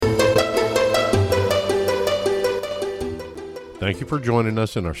Thank you for joining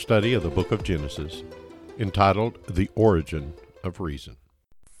us in our study of the book of Genesis, entitled The Origin of Reason.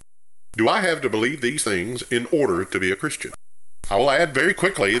 Do I have to believe these things in order to be a Christian? I will add very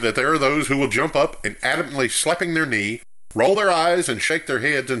quickly that there are those who will jump up and adamantly slapping their knee, roll their eyes and shake their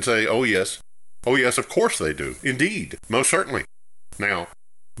heads and say, oh yes, of course they do. Indeed, most certainly. Now,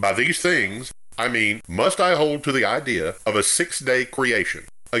 by these things, I mean, must I hold to the idea of a 6-day creation,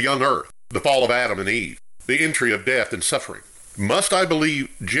 a young earth, the fall of Adam and Eve, the entry of death and suffering? Must I believe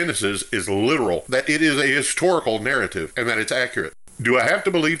Genesis is literal, that it is a historical narrative, and that it's accurate? Do I have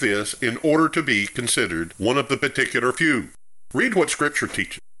to believe this in order to be considered one of the particular few? Read what Scripture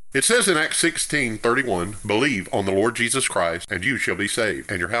teaches. It says in Acts 16:31, believe on the Lord Jesus Christ, and you shall be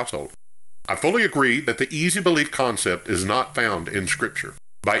saved, and your household. I fully agree that the easy belief concept is not found in Scripture.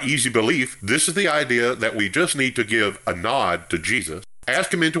 By easy belief, this is the idea that we just need to give a nod to Jesus,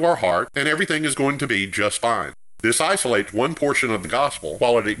 ask Him into our heart, and everything is going to be just fine. This isolates one portion of the gospel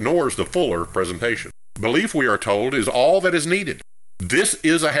while it ignores the fuller presentation. Belief, we are told, is all that is needed. This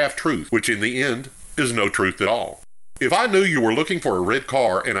is a half-truth, which in the end is no truth at all. If I knew you were looking for a red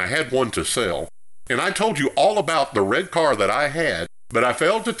car and I had one to sell, and I told you all about the red car that I had, but I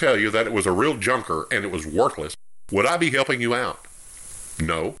failed to tell you that it was a real junker and it was worthless, would I be helping you out?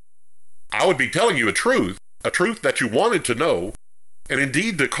 No. I would be telling you a truth that you wanted to know. And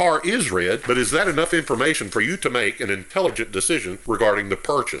indeed, the car is red, but is that enough information for you to make an intelligent decision regarding the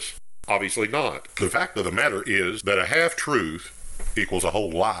purchase? Obviously not. The fact of the matter is that a half-truth equals a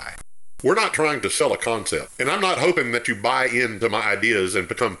whole lie. We're not trying to sell a concept, and I'm not hoping that you buy into my ideas and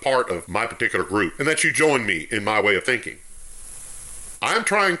become part of my particular group, and that you join me in my way of thinking. I'm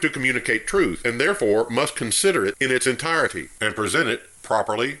trying to communicate truth, and therefore must consider it in its entirety, and present it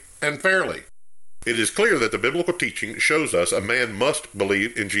properly and fairly. It is clear that the biblical teaching shows us a man must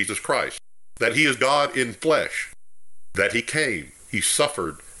believe in Jesus Christ, that He is God in flesh, that He came, He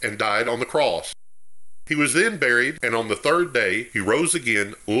suffered, and died on the cross. He was then buried, and on the third day He rose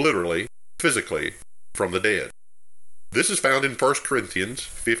again, literally, physically, from the dead. This is found in 1 Corinthians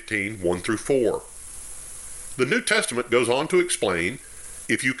 15:1-4. The New Testament goes on to explain,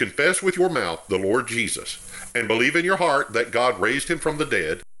 if you confess with your mouth the Lord Jesus, and believe in your heart that God raised Him from the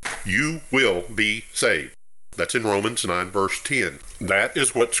dead, you will be saved. That's in Romans 9:10. That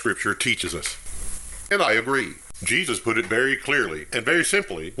is what Scripture teaches us. And I agree. Jesus put it very clearly and very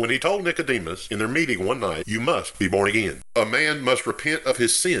simply when He told Nicodemus in their meeting one night, you must be born again. A man must repent of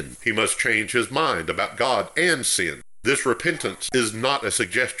his sin. He must change his mind about God and sin. This repentance is not a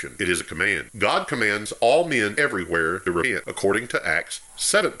suggestion, it is a command. God commands all men everywhere to repent, according to Acts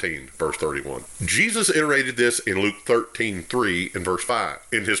 17:31. Jesus iterated this in Luke 13:3-5.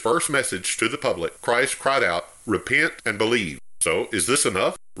 In His first message to the public, Christ cried out, repent and believe. So, is this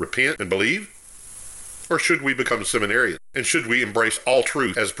enough? Repent and believe? Or should we become seminarians? And should we embrace all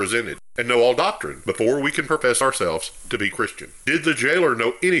truth as presented and know all doctrine before we can profess ourselves to be Christian? Did the jailer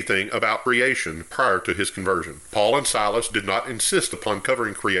know anything about creation prior to his conversion? Paul and Silas did not insist upon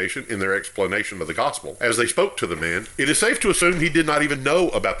covering creation in their explanation of the gospel. As they spoke to the man, it is safe to assume he did not even know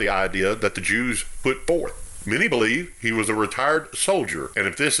about the idea that the Jews put forth. Many believe he was a retired soldier, and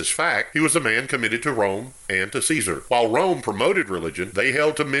if this is fact, he was a man committed to Rome and to Caesar. While Rome promoted religion, they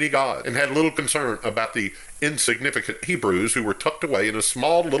held to many gods and had little concern about the insignificant Hebrews who were tucked away in a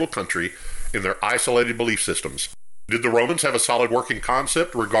small little country in their isolated belief systems. Did the Romans have a solid working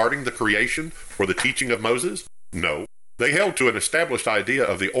concept regarding the creation or the teaching of Moses? No. They held to an established idea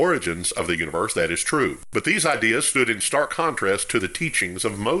of the origins of the universe, that is true. But these ideas stood in stark contrast to the teachings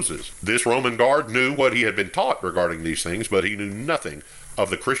of Moses. This Roman guard knew what he had been taught regarding these things, but he knew nothing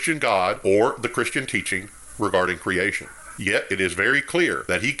of the Christian God or the Christian teaching regarding creation. Yet it is very clear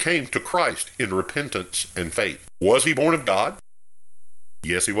that he came to Christ in repentance and faith. Was he born of God?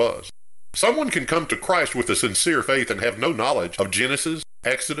 Yes, he was. Someone can come to Christ with a sincere faith and have no knowledge of Genesis,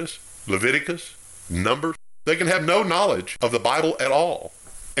 Exodus, Leviticus, Numbers. They can have no knowledge of the Bible at all,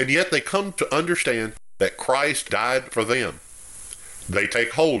 and yet they come to understand that Christ died for them. They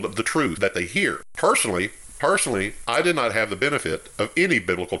take hold of the truth that they hear. Personally, I did not have the benefit of any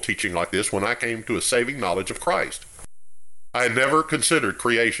biblical teaching like this when I came to a saving knowledge of Christ. I had never considered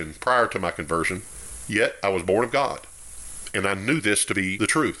creation prior to my conversion, yet I was born of God, and I knew this to be the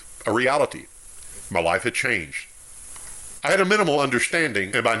truth, a reality. My life had changed. I had a minimal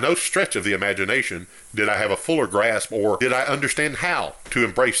understanding, and by no stretch of the imagination did I have a fuller grasp, or did I understand how to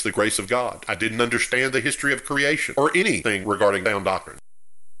embrace the grace of God. I didn't understand the history of creation, or anything regarding sound doctrine.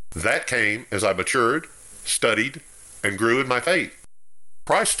 That came as I matured, studied, and grew in my faith.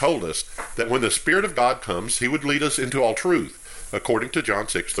 Christ told us that when the Spirit of God comes, He would lead us into all truth, according to John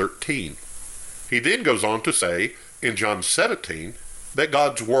 6:13. He then goes on to say in John 17 that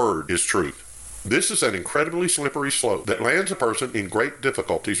God's Word is truth. This is an incredibly slippery slope that lands a person in great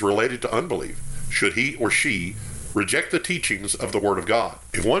difficulties related to unbelief, should he or she reject the teachings of the Word of God.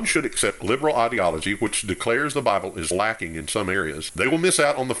 If one should accept liberal ideology which declares the Bible is lacking in some areas, they will miss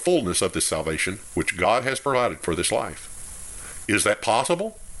out on the fullness of this salvation which God has provided for this life. Is that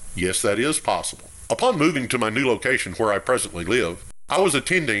possible? Yes, that is possible. Upon moving to my new location where I presently live, I was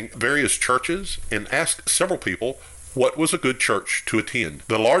attending various churches and asked several people what was a good church to attend.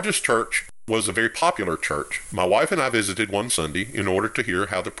 The largest church was a very popular church. My wife and I visited one Sunday in order to hear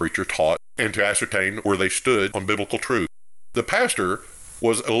how the preacher taught and to ascertain where they stood on biblical truth. The pastor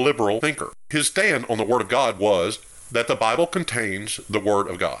was a liberal thinker. His stand on the Word of God was that the Bible contains the Word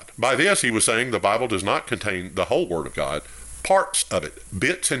of God. By this, he was saying the Bible does not contain the whole Word of God. Parts of it,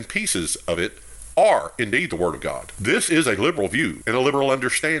 bits and pieces of it, are indeed the Word of God. This is a liberal view and a liberal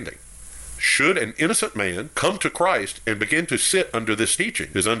understanding. Should an innocent man come to Christ and begin to sit under this teaching,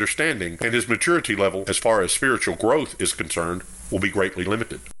 his understanding and his maturity level as far as spiritual growth is concerned will be greatly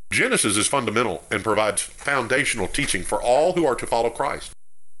limited. Genesis is fundamental and provides foundational teaching for all who are to follow Christ.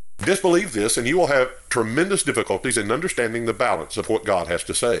 Disbelieve this and you will have tremendous difficulties in understanding the balance of what God has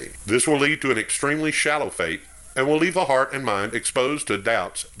to say. This will lead to an extremely shallow faith and will leave the heart and mind exposed to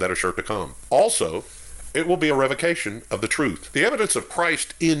doubts that are sure to come. Also, it will be a revocation of the truth. The evidence of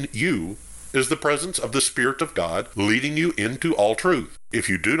Christ in you is the presence of the Spirit of God leading you into all truth. If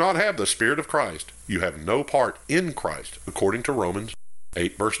you do not have the Spirit of Christ, you have no part in Christ, according to Romans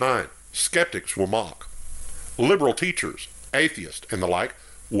 8 verse 9. Skeptics will mock. Liberal teachers, atheists, and the like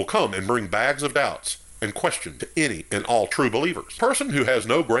will come and bring bags of doubts and question to any and all true believers. A person who has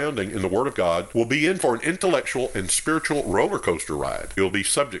no grounding in the Word of God will be in for an intellectual and spiritual roller coaster ride. He will be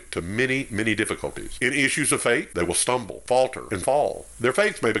subject to many, many difficulties. In issues of faith, they will stumble, falter, and fall. Their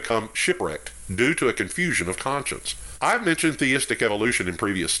faith may become shipwrecked due to a confusion of conscience. I've mentioned theistic evolution in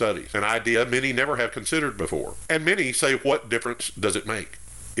previous studies, an idea many never have considered before. And many say, what difference does it make?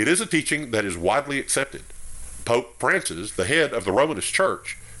 It is a teaching that is widely accepted. Pope Francis, the head of the Romanist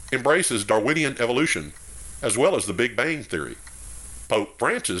Church, embraces Darwinian evolution as well as the Big Bang Theory. Pope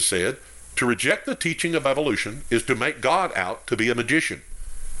Francis said, to reject the teaching of evolution is to make God out to be a magician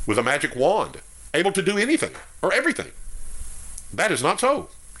with a magic wand, able to do anything or everything. That is not so,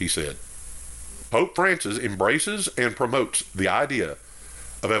 he said. Pope Francis embraces and promotes the idea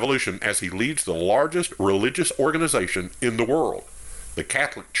of evolution as he leads the largest religious organization in the world, the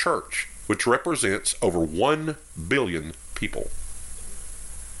Catholic Church, which represents over 1 billion people.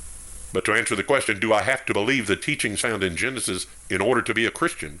 But to answer the question, do I have to believe the teachings found in Genesis in order to be a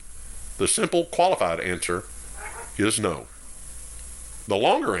Christian? The simple, qualified answer is no. The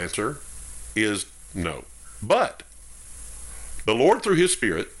longer answer is no. But the Lord, through His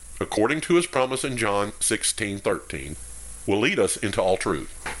Spirit, according to His promise in John 16:13, will lead us into all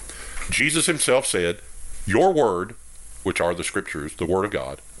truth. Jesus Himself said, your word, which are the Scriptures, the Word of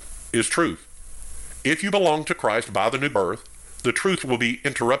God, is truth. If you belong to Christ by the new birth, the truth will be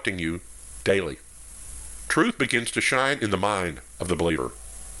interrupting you daily. Truth begins to shine in the mind of the believer.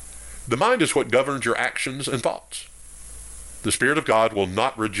 The mind is what governs your actions and thoughts. The Spirit of God will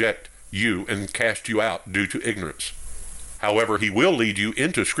not reject you and cast you out due to ignorance. However, He will lead you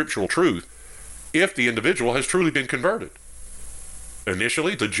into scriptural truth if the individual has truly been converted.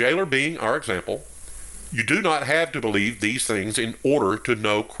 Initially, the jailer being our example, you do not have to believe these things in order to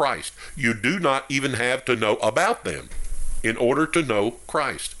know Christ. You do not even have to know about them in order to know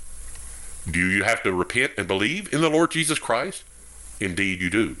Christ. Do you have to repent and believe in the Lord Jesus Christ? Indeed you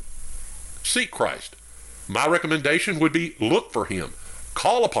do. Seek Christ. My recommendation would be look for Him,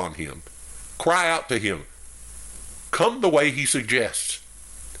 call upon Him, cry out to Him. Come the way He suggests.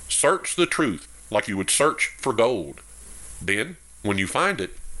 Search the truth like you would search for gold. Then, when you find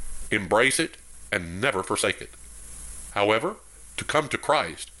it, embrace it and never forsake it. However, to come to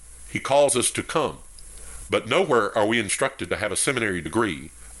Christ, He calls us to come. But nowhere are we instructed to have a seminary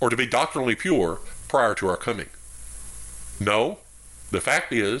degree or to be doctrinally pure prior to our coming. No, the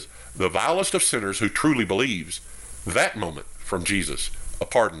fact is, the vilest of sinners who truly believes, that moment from Jesus, a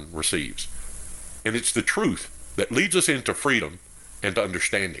pardon receives. And it's the truth that leads us into freedom and to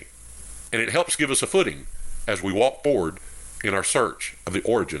understanding. And it helps give us a footing as we walk forward in our search of the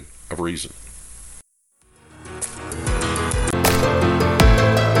origin of reason.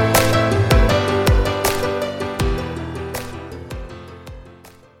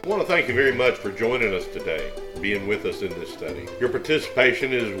 I want to thank you very much for joining us today, being with us in this study. Your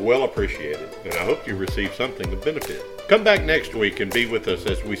participation is well appreciated, and I hope you receive something of benefit. Come back next week and be with us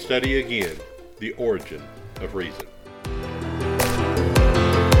as we study again the origin of reason.